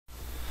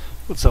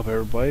What's up,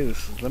 everybody?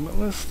 This is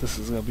Limitless. This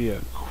is going to be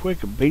a quick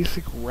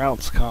basic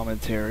routes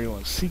commentary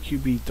on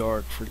CQB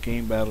Dark for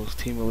game battles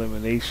team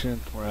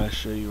elimination, where I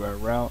show you our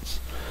routes.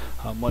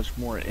 Much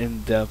more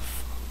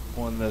in-depth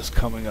on this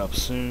coming up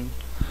soon,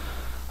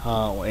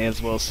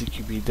 as well as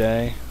CQB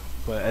Day.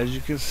 But as you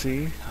can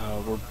see,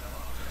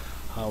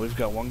 we've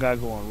got one guy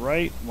going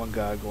right, one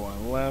guy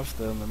going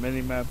left on the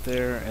mini-map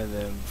there, and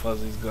then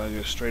Fuzzy's going to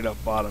go straight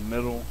up bottom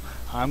middle.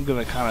 I'm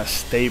going to kind of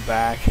stay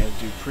back and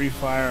do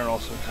pre-fire and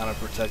also kind of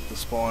protect the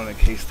spawn in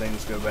case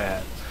things go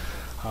bad.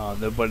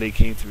 Nobody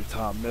came through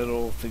top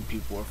middle. I think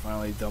people are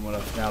finally dumb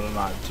enough now to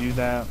not do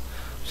that.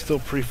 Still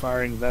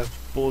pre-firing. That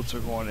bullets are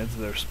going into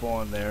their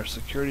spawn there.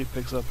 Security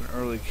picks up an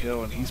early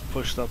kill and he's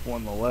pushed up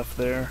on the left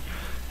there.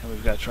 And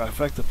we've got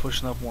Trifecta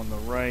pushing up on the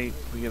right.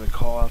 We get a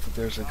call out that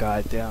there's a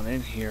guy down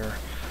in here.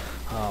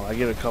 I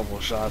get a couple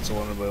of shots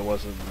on him, but it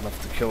wasn't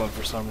enough to kill him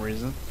for some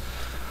reason.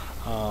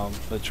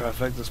 But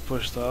Trifecta's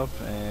pushed up,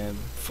 and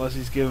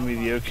Fuzzy's giving me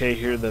the okay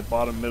here that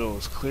bottom middle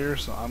is clear,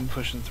 so I'm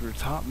pushing through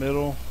top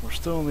middle. We're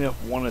still only up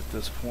one at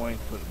this point,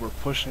 but we're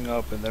pushing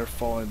up and they're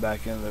falling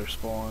back into their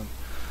spawn.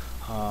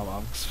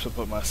 I'm just going to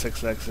put my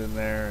 6X in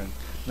there, and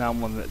now I'm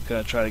going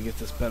to try to get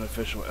this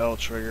beneficial L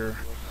trigger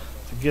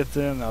to get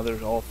them. Now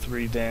there's all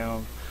three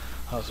down.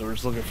 So we're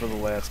just looking for the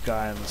last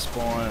guy in the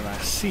spawn, and I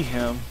see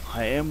him.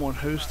 I am on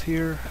host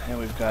here, and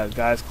we've got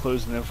guys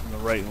closing in from the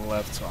right and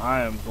left, so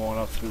I am going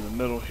up through the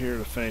middle here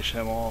to finish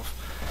him off,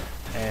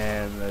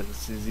 and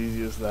it's as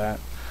easy as that.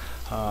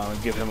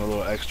 And give him a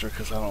little extra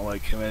because I don't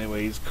like him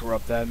anyway. He's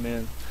corrupt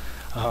admin.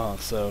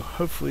 So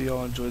hopefully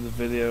y'all enjoyed the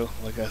video.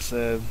 Like I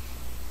said,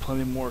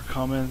 plenty more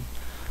coming.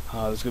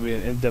 There's going to be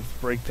an in-depth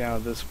breakdown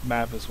of this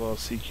map as well as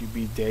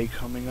CQB Day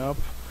coming up.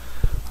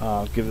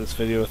 Give this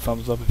video a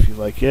thumbs up if you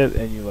like it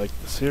and you like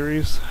the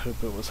series.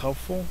 Hope it was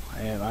helpful,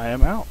 and I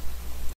am out.